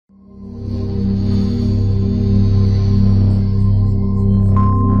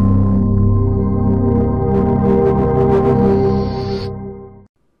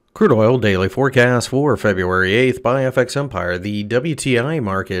Crude oil daily forecast for February 8th by FX Empire. The WTI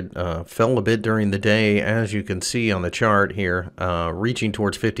market fell a bit during the day, as you can see on the chart here, reaching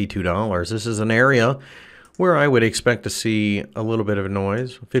towards $52. This is an area where I would expect to see a little bit of a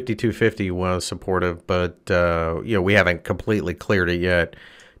noise. 52.50 was supportive, but we haven't completely cleared it yet.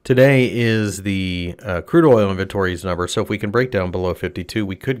 Today is the crude oil inventories number, so if we can break down below 52,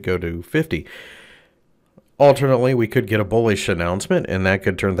 we could go to 50. Alternately, we could get a bullish announcement, and that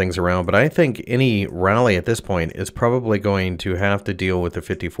could turn things around. But I think any rally at this point is probably going to have to deal with the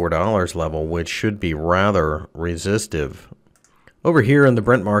 $54 level, which should be rather resistive. Over here in the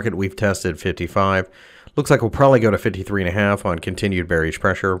Brent market, we've tested 55. Looks like we'll probably go to 53.5 on continued bearish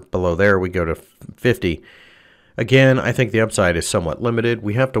pressure. Below there, we go to 50. Again, I think the upside is somewhat limited.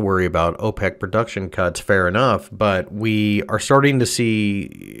 We have to worry about OPEC production cuts, fair enough, but we are starting to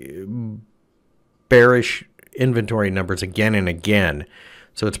see bearish inventory numbers again and again.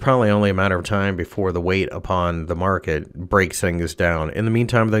 So it's probably only a matter of time before the weight upon the market breaks things down. In the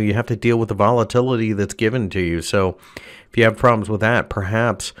meantime, though, you have to deal with the volatility that's given to you. So if you have problems with that,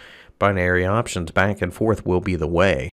 perhaps binary options back and forth will be the way.